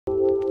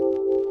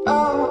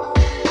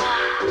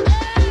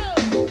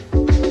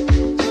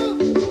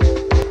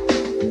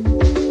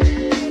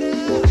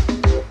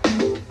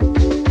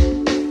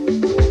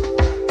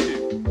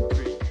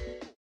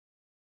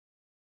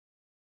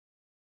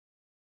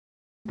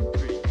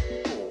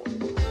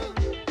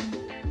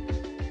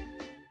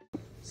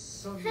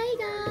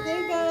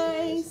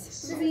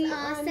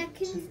our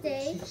second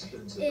day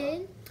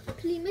in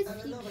Plymouth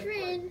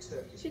featuring.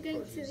 We're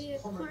going to the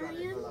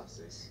aquarium.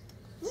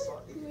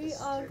 We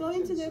are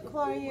going to the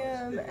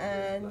aquarium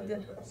and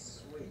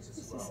this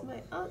is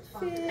my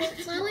outfit.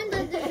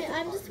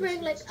 I'm just wearing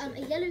like a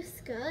yellow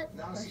skirt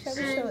and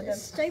a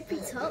stripy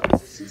top.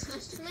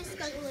 That's my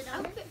skirt all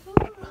down.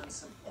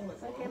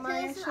 Okay,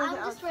 Maya, show the I'm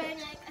just outfit. wearing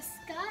like a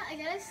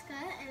yellow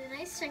skirt and a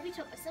nice stripy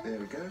top with some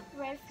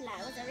red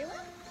flowers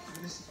everywhere.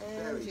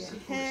 And your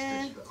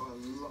hair.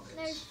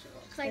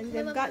 And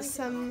they've got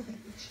some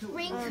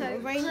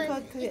raincoat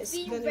because it's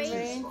going to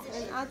rain.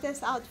 And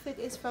Ada's outfit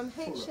is from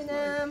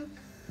H&M.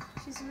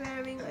 She's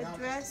wearing a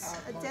dress,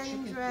 a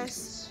denim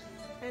dress,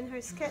 and her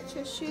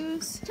Skechers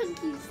shoes.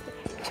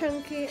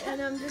 Chunky.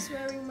 And I'm just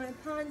wearing my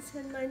pants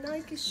and my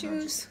Nike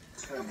shoes.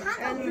 Your pants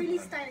are really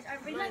stylish. I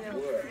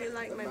really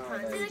like my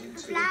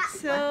pants. Black.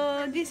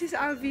 So this is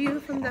our view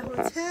from the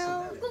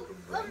hotel.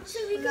 So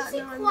we can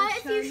see quite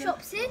a few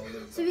shops here.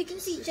 So we can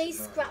see Jay's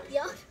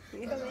scrapyard.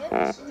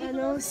 And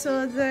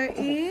also there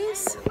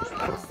is From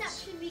our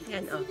section we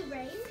can see the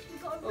range.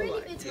 We've got a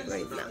really big one.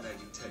 right now.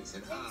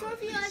 So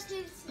if you guys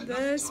can see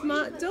There's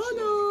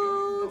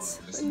McDonald's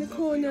in the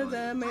corner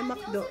there, my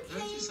McDo.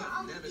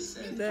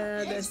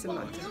 There's the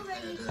McDo.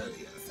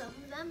 some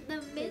of them,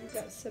 the mint.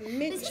 Got some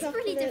mint This is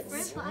chocolates. pretty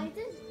different, but I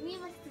didn't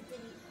realize it.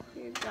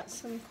 You've got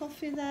some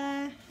coffee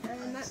there,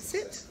 and that's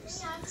it.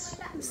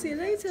 See you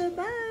later,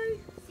 bye!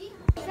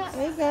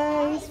 Hey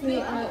guys, we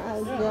are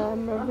at the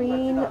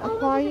Marine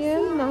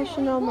Aquarium,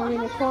 National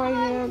Marine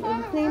Aquarium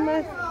in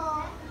Plymouth.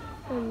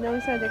 And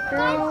those are the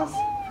girls.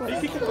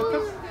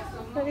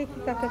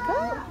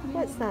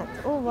 What's that?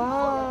 Oh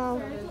wow!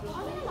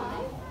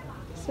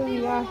 So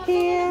we are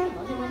here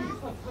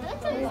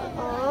with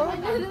our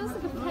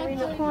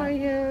Marine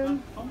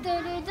Aquarium.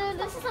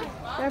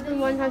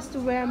 Everyone has to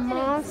wear a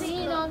mask.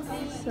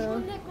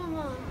 So,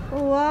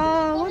 oh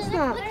wow, what's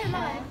that?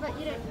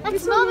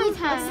 That's mermaid's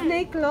hair. A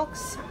snake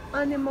locks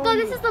animal. No,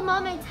 this is the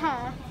mermaid's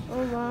hair.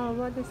 Oh wow,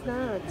 what is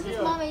that? This is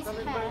mermaid's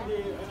hair.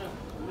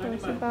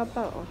 There's a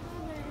baba.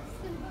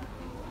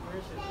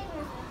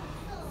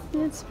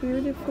 It's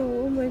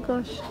beautiful. Oh my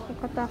gosh,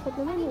 nakatakot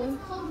naman yun.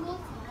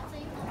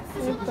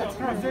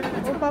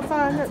 Oh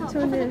papa, not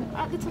tuna.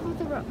 At the top of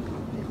the rock.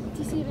 Do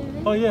you see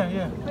it? Oh yeah,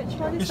 yeah. Which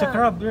one is It's that? a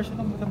crab. There's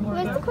some more.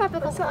 Where's the crab? I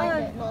can't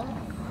find it.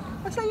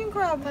 What's that yung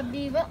crab? What's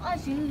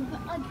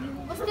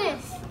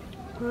this?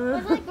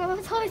 There's like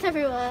toys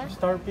everywhere.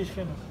 Starfish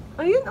yun.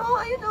 Ayun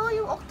oh,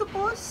 yung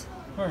octopus.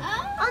 Where?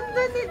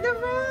 Underneath the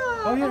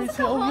rock. Oh yeah, it's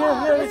here. Oh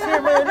yeah, it's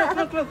here, man.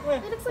 Look. It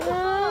looks like a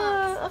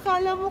heart.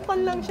 Akala mo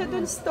kan lang siya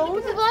dun stone.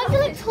 Because why is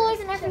it like toys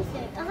and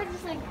everything? I was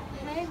just like,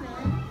 hey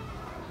man.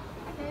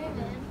 Hey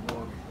man.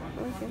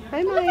 Okay.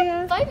 Hi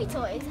Maya. Baby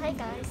toys. Hi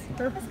guys.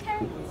 Let's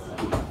carry this.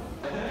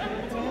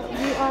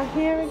 We are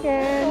here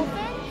again.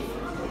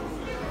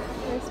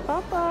 There's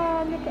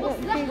Papa. Look at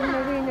that big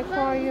marine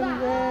aquarium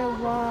there.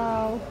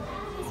 Wow.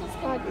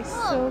 That is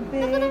so Look at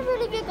big. them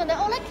really big one. They're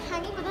all like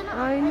hanging, but they're not.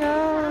 I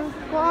know.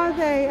 What are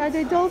they? Are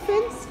they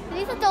dolphins?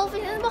 These are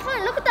dolphins. And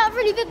behind, look at that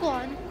really big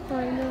one.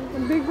 I know. A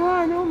big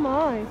one. Oh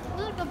my.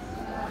 Look at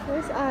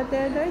There's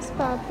Ade. There's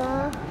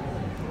Papa.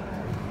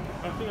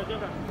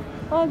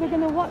 Oh, they're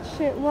gonna watch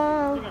it.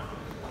 Wow.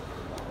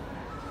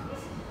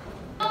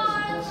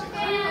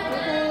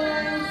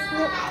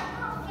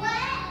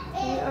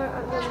 We are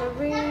at the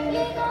marine.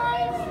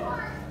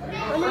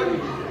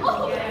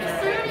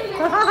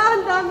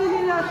 Ang dami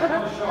nila.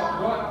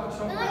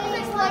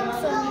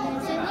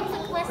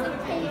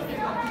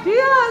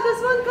 Gia,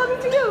 there's one coming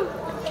to you.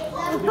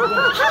 Oh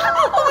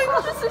my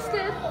gosh, I'm so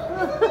scared.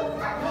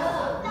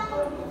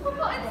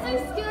 I'm so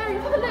scary.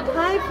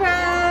 Hi,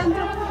 friend.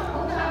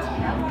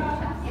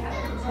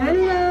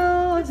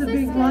 Hello. It's a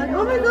big one.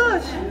 Oh my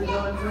gosh.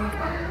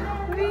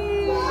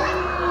 Whee.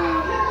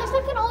 It's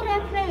like an old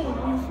airplane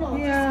on the floor.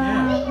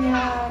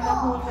 Yeah, the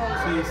whole thing.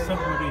 See, it's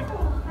submarine.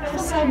 It's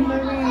a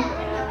submarine.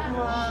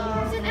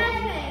 Wow. It's an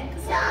airplane.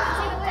 It's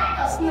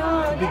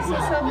not. It's a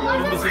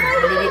submarine. Kasi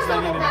malilit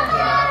lang yun.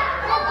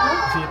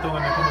 Kasi ito nga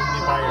natunog ni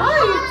fire.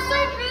 Ay! It's so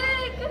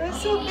big. That's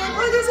so big.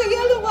 Oh, there's a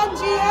yellow one,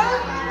 Gia.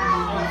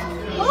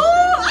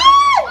 Oh!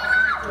 Ah!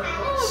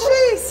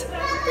 Jeez!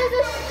 There's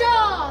a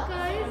shark.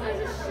 Guys,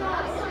 there's a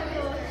shark.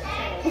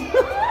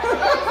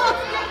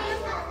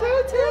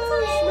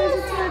 Turtles! There's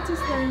a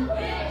tortoise there.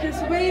 Just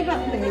way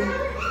back there.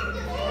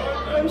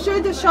 I'm sure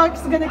the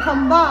shark's gonna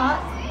come back.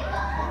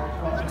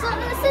 What's that?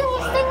 There's a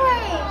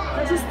stingray.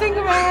 There's a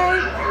stingray.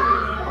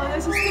 Oh,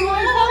 there's a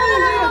stingray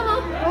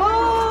coming.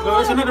 Oh, Oh!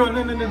 there's another one.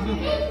 No.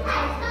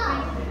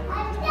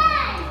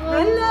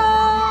 Hello!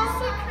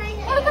 So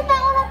crazy. Oh, look at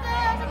that one up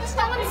there. There's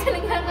that one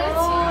sitting there.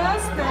 Oh,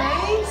 that's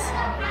nice.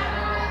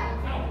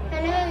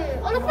 Hello.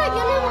 Oh, look at that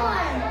yellow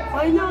one.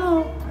 I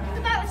know.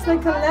 It's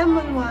like a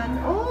lemon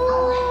one.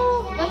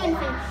 Oh! Lemon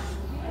fish.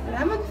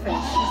 Lemon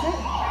fish, is it?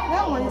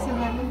 That one is a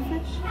lemon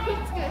fish.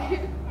 Let's go.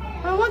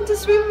 I want to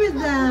swim with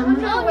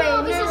them. No way,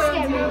 this is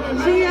scary.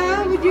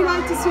 Gia, would you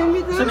like to swim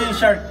with Saan them? yung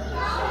shark?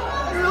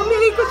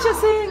 Umiikot siya,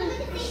 Sing.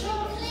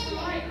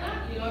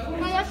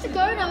 I have to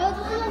go now.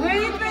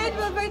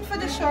 We'll wait for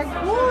the shark.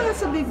 Oh,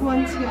 that's a big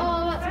one too.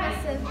 Oh, that's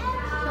massive.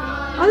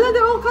 Allah,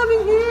 they're all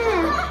coming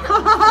here.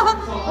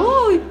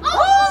 Oh!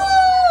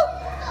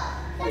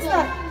 What's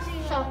that?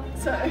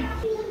 Sorry.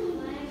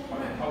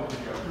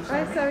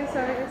 Sorry,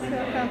 it's the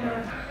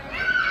camera.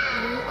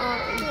 We are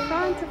in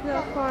front of the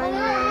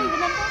aquarium.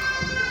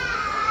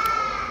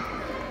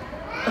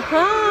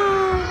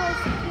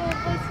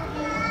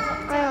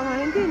 Ayaw nga,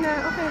 hindi na.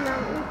 Okay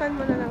lang. Ipan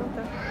mo na lang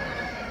ito.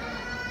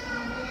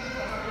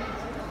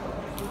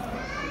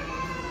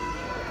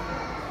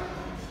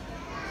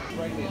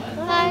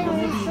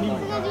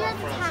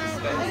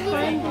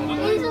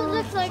 These all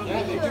look like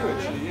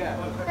pictures.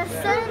 There's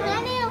so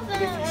many of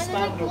them, and then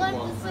like one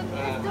is like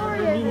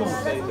Victoria.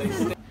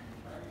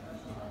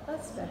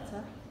 That's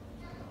better.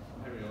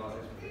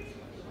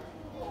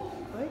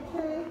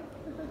 Okay.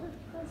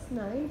 That's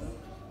nice.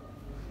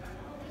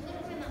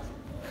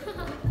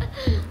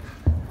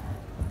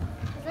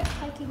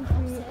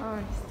 We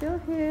are still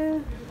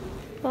here.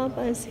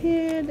 Papa is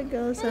here. The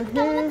girls are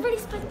here.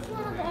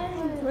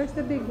 Where's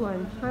the big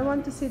one? I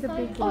want to see the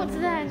big one. Oh, it's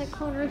there in the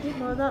corner.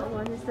 Oh, that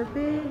one is the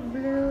big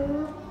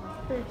blue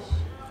fish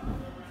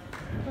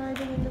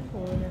riding in the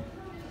corner.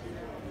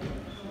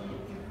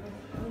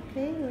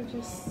 Okay, we're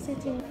just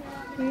sitting.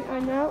 We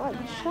are now at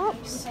the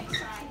shops.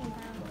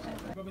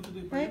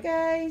 Hi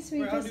guys,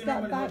 we just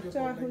got back to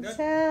our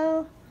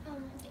hotel.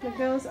 The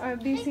girls are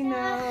busy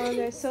now.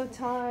 They're so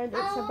tired.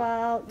 It's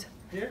about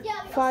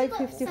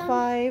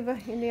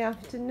 5:55 in the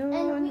afternoon.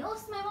 And we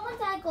also, my mom and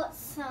dad got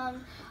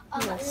some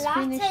Yes,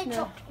 latte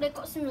chocolate. They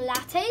got some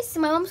lattes. So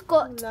my mom's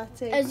got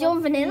Latte is your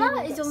coffee, vanilla?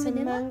 we've Is got your some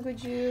vanilla? mango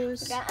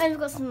juice. Okay, and we've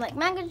got some like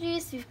mango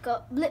juice. We've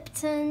got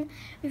Lipton.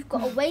 We've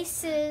got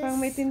Oasis. Parang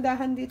may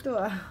tindahan dito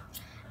ah.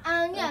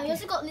 And yeah, we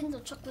also got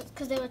Lindor chocolates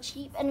because they were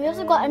cheap. And we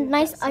also got a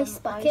nice ice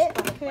bucket.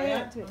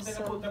 And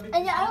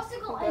yeah, I also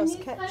got a new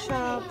phone. Ketchup.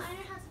 I don't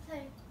know how to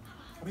play.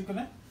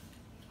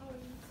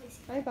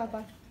 Hi,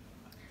 Papa.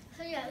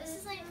 So yeah, this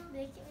is like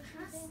making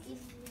me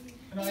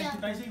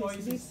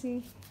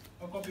Busy.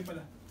 Coffee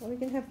pala. Oh, we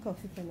can have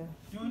coffee for now.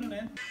 Yung ano na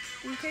yan?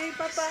 Okay,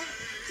 Papa.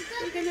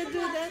 We're gonna do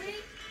that.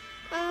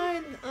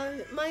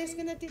 Maya's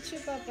gonna teach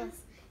you, Papa.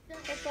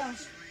 Papa.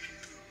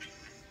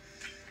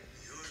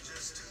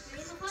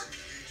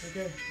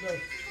 Okay, go.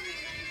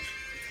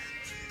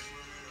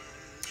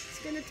 He's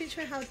gonna teach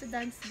her how to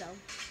dance now.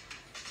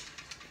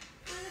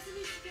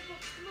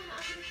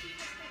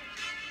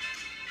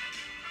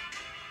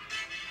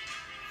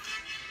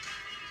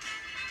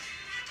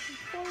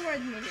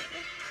 Forward mo na.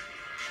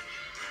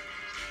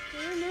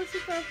 Ayun na si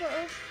Papa.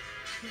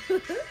 Oh.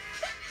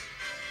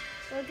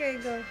 Okay,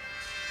 go.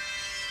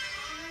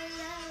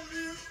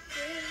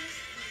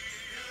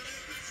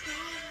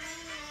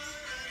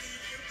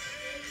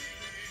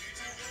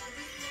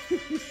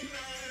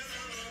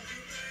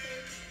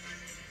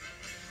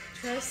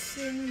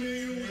 Trust in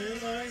me when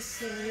I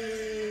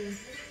say,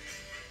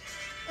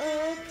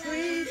 oh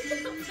pretty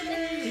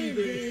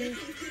baby,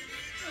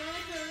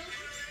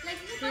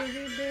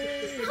 pretty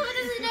baby. Who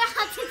doesn't know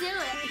how to do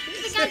it?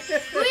 Because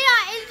we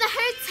are in the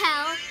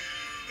hotel.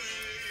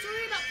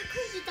 Sorry about the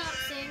cookie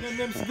dancing.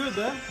 That's good,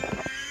 huh?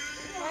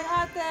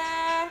 Hi,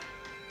 Ate.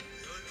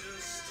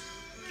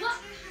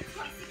 What?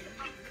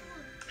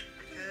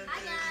 Hi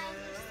guys,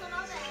 we're just on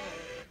our bed.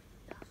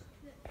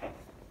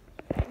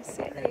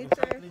 See you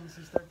later.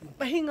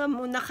 Pahinga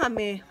muna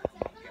kami.